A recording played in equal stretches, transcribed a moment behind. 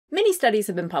Many studies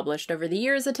have been published over the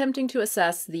years attempting to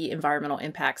assess the environmental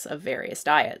impacts of various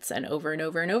diets, and over and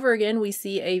over and over again we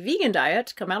see a vegan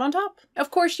diet come out on top.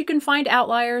 Of course, you can find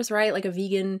outliers, right? Like a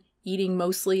vegan eating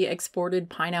mostly exported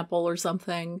pineapple or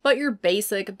something, but your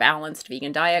basic balanced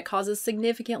vegan diet causes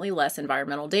significantly less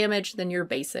environmental damage than your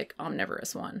basic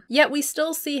omnivorous one. Yet we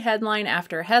still see headline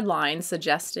after headline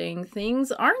suggesting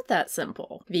things aren't that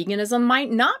simple. Veganism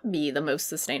might not be the most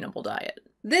sustainable diet.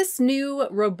 This new,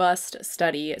 robust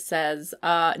study says,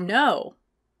 no,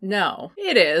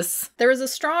 it is. There is a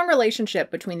strong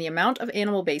relationship between the amount of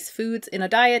animal-based foods in a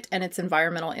diet and its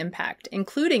environmental impact,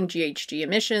 including GHG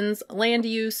emissions, land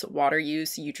use, water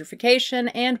use, eutrophication,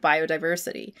 and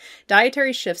biodiversity.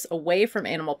 Dietary shifts away from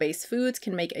animal-based foods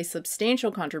can make a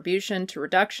substantial contribution to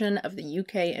reduction of the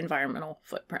UK environmental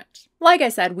footprint. Like I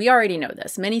said, we already know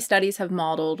this. Many studies have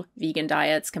modeled vegan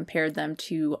diets, compared them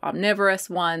to omnivorous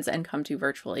ones, and come to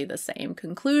virtually the same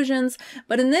conclusions.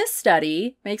 But in this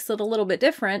study, makes it a little bit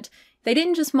different. They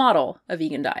didn't just model a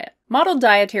vegan diet. Modeled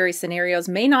dietary scenarios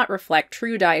may not reflect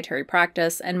true dietary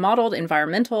practice, and modeled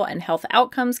environmental and health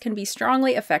outcomes can be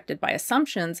strongly affected by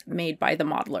assumptions made by the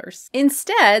modelers.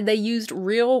 Instead, they used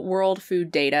real-world food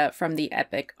data from the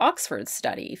EPIC Oxford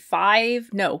study.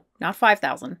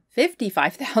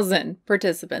 55,000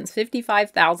 participants,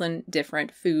 55,000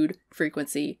 different food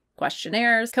frequency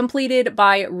questionnaires completed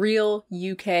by real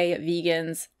UK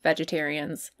vegans,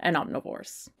 vegetarians, and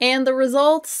omnivores. And the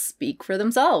results speak for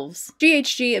themselves.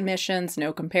 GHG emissions,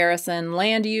 no comparison.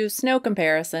 Land use, no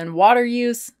comparison. Water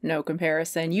use, no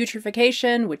comparison.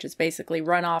 Eutrophication, which is basically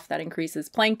runoff that increases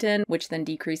plankton, which then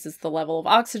decreases the level of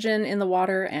oxygen in the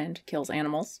water and kills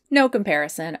animals. No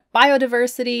comparison.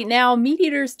 Biodiversity, now meat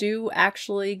eaters do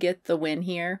actually get the win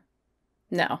here.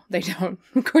 No, they don't.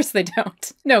 Of course they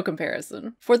don't. No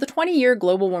comparison. For the 20-year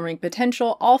global warming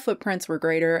potential, all footprints were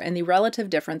greater, and the relative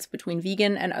difference between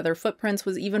vegan and other footprints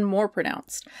was even more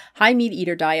pronounced. High meat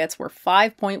eater diets were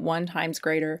 5.1 times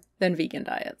greater than vegan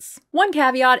diets. One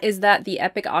caveat is that the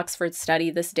EPIC Oxford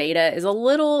study, this data is a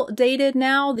little dated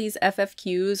now. These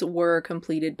FFQs were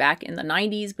completed back in the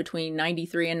 90s, between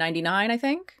 93 and 99, I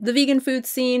think. The vegan food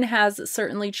scene has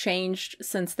certainly changed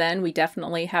since then. We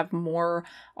definitely have more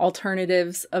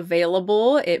alternatives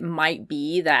available. It might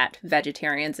be that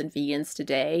vegetarians and vegans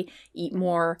today eat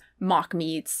more mock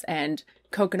meats and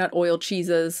coconut oil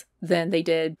cheeses than they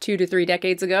did 2 to 3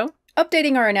 decades ago.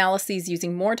 Updating our analyses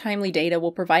using more timely data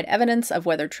will provide evidence of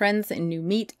whether trends in new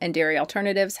meat and dairy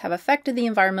alternatives have affected the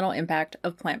environmental impact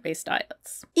of plant-based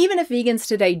diets. Even if vegans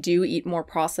today do eat more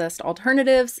processed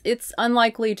alternatives, it's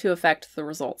unlikely to affect the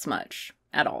results much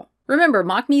at all. Remember,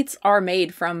 mock meats are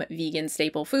made from vegan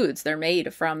staple foods. They're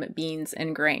made from beans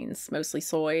and grains, mostly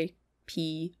soy,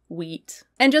 pea, wheat.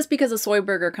 And just because a soy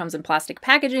burger comes in plastic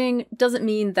packaging doesn't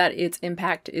mean that its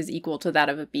impact is equal to that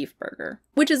of a beef burger,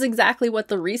 which is exactly what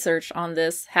the research on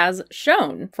this has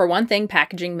shown. For one thing,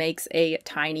 packaging makes a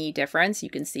tiny difference. You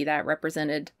can see that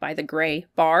represented by the gray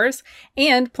bars,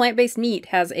 and plant-based meat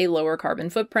has a lower carbon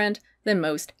footprint than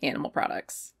most animal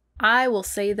products. I will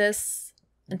say this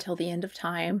until the end of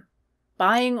time.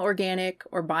 Buying organic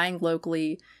or buying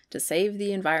locally to save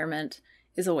the environment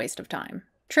is a waste of time.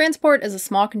 Transport is a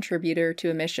small contributor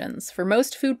to emissions. For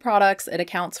most food products, it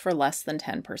accounts for less than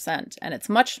 10%, and it's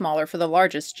much smaller for the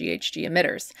largest GHG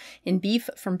emitters. In beef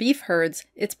from beef herds,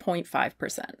 it's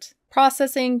 0.5%.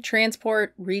 Processing,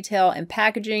 transport, retail, and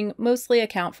packaging mostly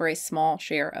account for a small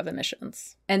share of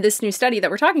emissions. And this new study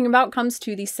that we're talking about comes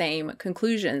to the same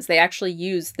conclusions. They actually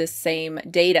use this same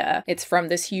data. It's from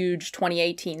this huge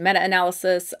 2018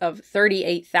 meta-analysis of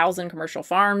 38,000 commercial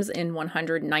farms in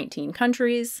 119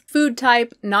 countries. Food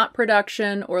type, not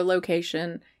production or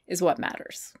location, is what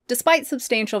matters. Despite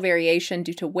substantial variation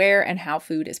due to where and how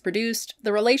food is produced,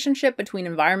 the relationship between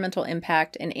environmental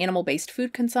impact and animal-based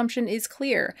food consumption is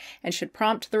clear and should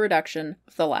prompt the reduction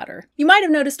of the latter. You might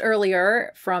have noticed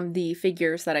earlier from the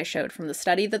figures that I showed from the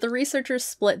study that the researchers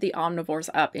split the omnivores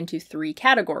up into 3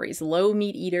 categories: low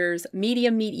meat eaters,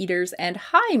 medium meat eaters, and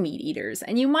high meat eaters.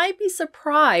 And you might be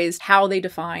surprised how they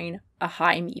define a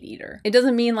high meat eater. It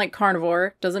doesn't mean like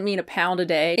carnivore, doesn't mean a pound a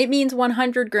day. It means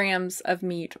 100 grams of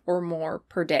meat or more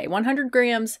per day. 100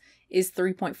 grams is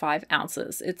 3.5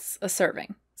 ounces. It's a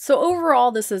serving. So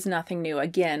overall, this is nothing new.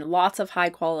 Again, lots of high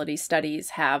quality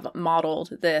studies have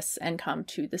modeled this and come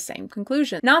to the same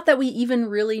conclusion. Not that we even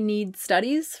really need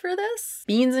studies for this.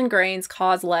 Beans and grains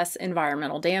cause less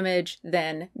environmental damage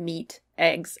than meat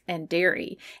eggs, and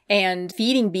dairy. And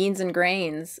feeding beans and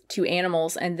grains to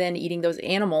animals and then eating those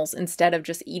animals instead of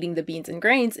just eating the beans and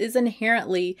grains is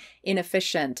inherently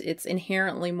inefficient. It's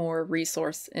inherently more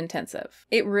resource intensive.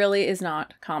 It really is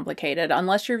not complicated.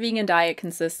 Unless your vegan diet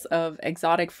consists of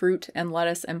exotic fruit and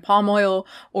lettuce and palm oil,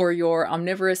 or your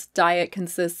omnivorous diet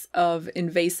consists of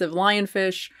invasive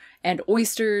lionfish and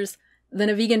oysters, then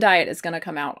a vegan diet is going to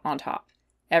come out on top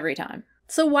every time.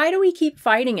 So why do we keep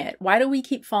fighting it? Why do we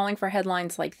keep falling for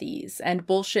headlines like these and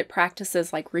bullshit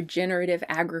practices like regenerative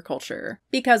agriculture?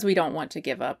 Because we don't want to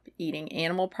give up eating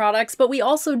animal products, but we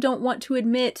also don't want to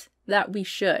admit that we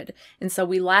should. And so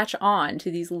we latch on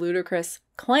to these ludicrous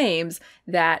claims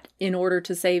that in order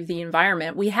to save the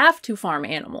environment, we have to farm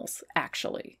animals,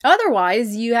 actually.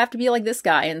 Otherwise, you have to be like this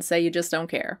guy and say you just don't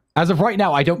care. As of right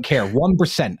now, I don't care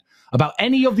 1% about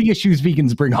any of the issues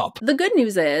vegans bring up. The good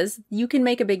news is you can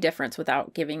make a big difference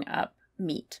without giving up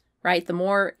meat, right? The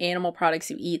more animal products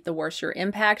you eat, the worse your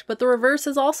impact. But the reverse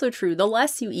is also true. The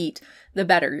less you eat, the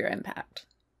better your impact.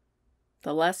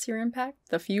 The less your impact,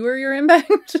 the fewer your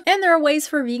impact. And there are ways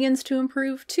for vegans to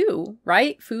improve too,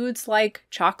 right? Foods like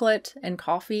chocolate and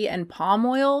coffee and palm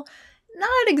oil,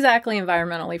 not exactly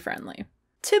environmentally friendly.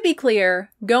 To be clear,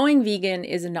 going vegan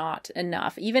is not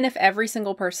enough. Even if every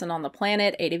single person on the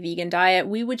planet ate a vegan diet,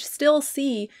 we would still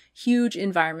see huge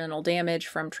environmental damage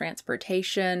from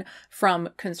transportation, from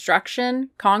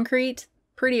construction, concrete,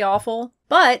 pretty awful.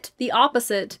 But the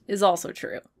opposite is also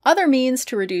true. Other means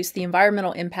to reduce the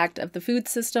environmental impact of the food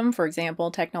system, for example,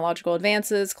 technological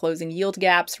advances, closing yield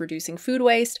gaps, reducing food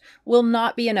waste, will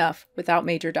not be enough without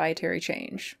major dietary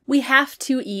change. We have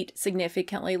to eat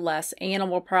significantly less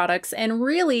animal products, and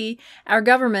really, our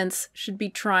governments should be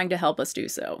trying to help us do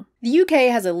so. The UK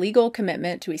has a legal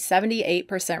commitment to a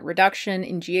 78% reduction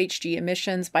in GHG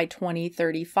emissions by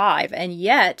 2035, and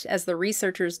yet, as the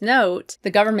researchers note, the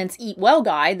government's Eat Well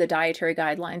guide, the dietary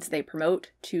guidelines they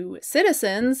promote to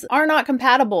citizens, are not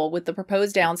compatible with the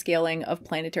proposed downscaling of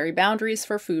planetary boundaries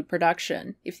for food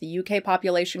production. If the UK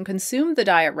population consumed the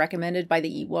diet recommended by the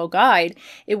Eat Well guide,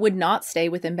 it would not stay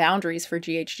within boundaries for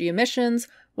GHG emissions,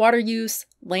 water use,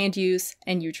 land use,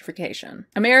 and eutrophication.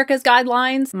 America's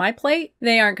guidelines, my plate,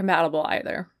 they aren't compatible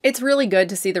either. It's really good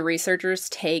to see the researchers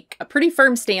take a pretty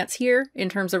firm stance here in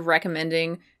terms of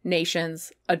recommending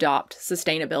nations adopt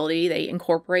sustainability. They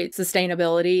incorporate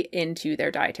sustainability into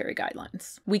their dietary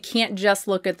guidelines. We can't just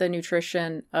look at the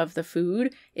nutrition of the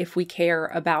food if we care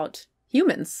about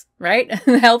humans, right?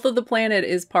 The health of the planet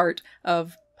is part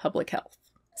of public health.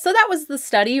 So that was the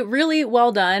study. Really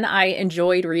well done. I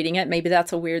enjoyed reading it. Maybe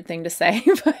that's a weird thing to say,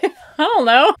 but I don't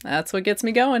know. That's what gets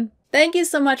me going. Thank you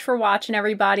so much for watching,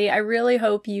 everybody. I really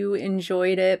hope you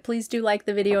enjoyed it. Please do like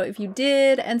the video if you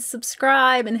did, and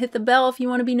subscribe and hit the bell if you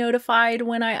want to be notified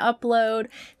when I upload.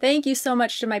 Thank you so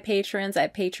much to my patrons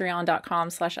at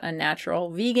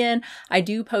patreon.com/unnaturalvegan. I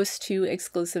do post 2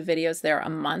 exclusive videos there a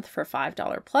month for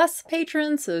 $5 plus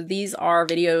patrons. So these are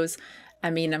videos, I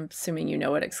mean, I'm assuming you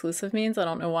know what exclusive means. I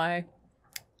don't know why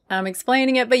I'm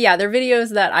explaining it, but yeah, they're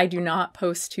videos that I do not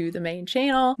post to the main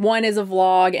channel. One is a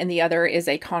vlog and the other is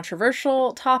a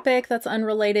controversial topic that's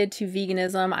unrelated to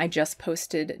veganism. I just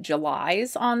posted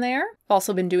July's on there. I've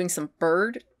also been doing some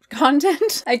bird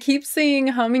content. I keep seeing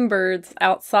hummingbirds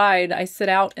outside. I sit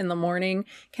out in the morning.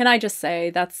 Can I just say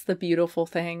that's the beautiful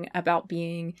thing about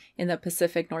being in the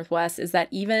Pacific Northwest, is that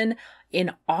even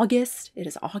in August, it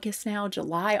is August now,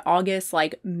 July, August,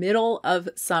 like middle of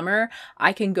summer,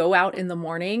 I can go out in the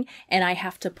morning and I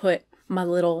have to put my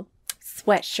little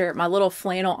sweatshirt, my little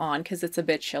flannel on because it's a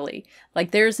bit chilly.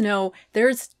 Like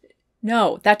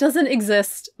no, that doesn't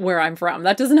exist where I'm from.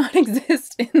 That does not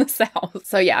exist in the South.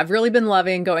 So yeah, I've really been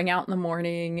loving going out in the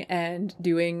morning and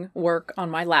doing work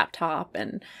on my laptop,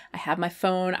 and I have my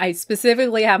phone. I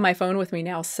specifically have my phone with me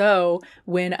now, so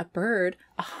when a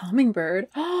hummingbird,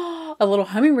 a little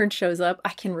hummingbird shows up, I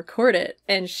can record it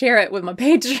and share it with my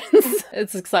patrons.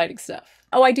 It's exciting stuff.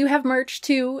 Oh, I do have merch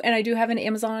too, and I do have an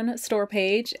Amazon store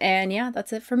page, and yeah,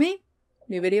 that's it for me.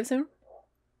 New video soon.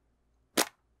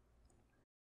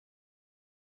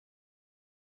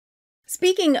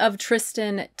 Speaking of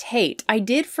Tristan Tate, I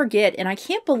did forget, and I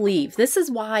can't believe this is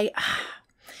why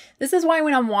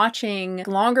when I'm watching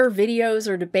longer videos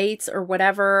or debates or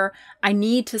whatever, I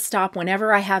need to stop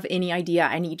whenever I have any idea.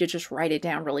 I need to just write it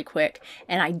down really quick.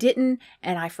 And I didn't,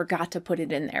 and I forgot to put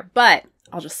it in there. But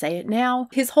I'll just say it now.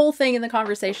 His whole thing in the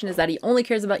conversation is that he only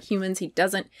cares about humans. He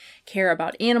doesn't care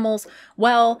about animals.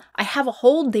 Well, I have a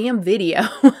whole damn video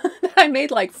that I made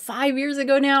like 5 years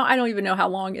ago now. I don't even know how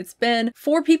long it's been,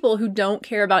 for people who don't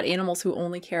care about animals, who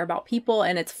only care about people.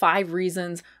 And it's 5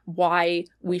 reasons why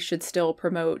we should still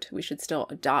promote, we should still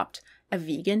adopt a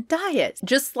vegan diet.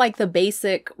 Just like the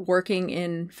basic working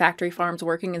in factory farms,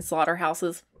 working in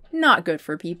slaughterhouses, not good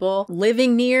for people.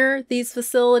 Living near these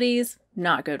facilities,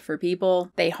 not good for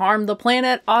people. They harm the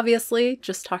planet, obviously.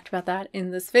 Just talked about that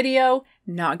in this video.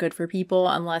 Not good for people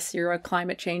unless you're a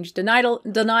climate change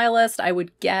denialist. I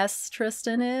would guess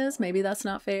Tristan is. Maybe that's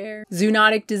not fair.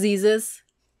 Zoonotic diseases,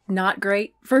 not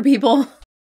great for people.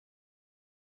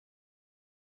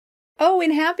 Oh,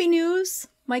 in happy news,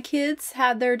 my kids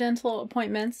had their dental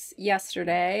appointments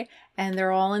yesterday and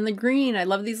they're all in the green. I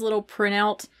love these little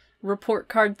printout report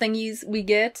card thingies we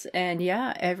get. And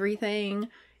yeah, everything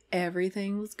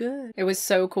was good. It was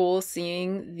so cool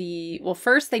seeing well,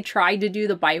 first they tried to do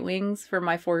the bite wings for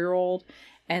my 4-year-old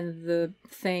and the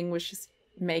thing was just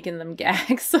making them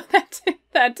gag. So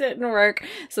that didn't work.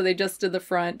 So they just did the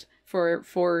front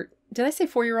for did I say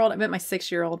 4-year-old? I meant my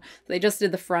 6-year-old. They just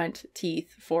did the front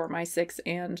teeth for my 6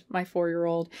 and my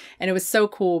 4-year-old. And it was so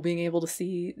cool being able to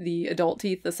see the adult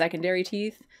teeth, the secondary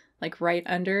teeth, like right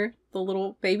under the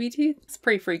little baby teeth. It's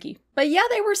pretty freaky. But yeah,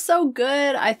 they were so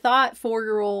good. I thought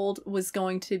 4-year-old was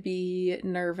going to be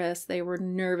nervous. They were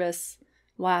nervous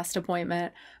last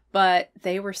appointment, but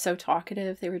they were so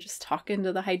talkative. They were just talking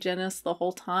to the hygienist the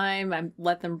whole time. I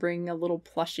let them bring a little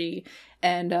plushie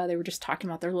and they were just talking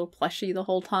about their little plushie the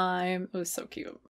whole time. It was so cute.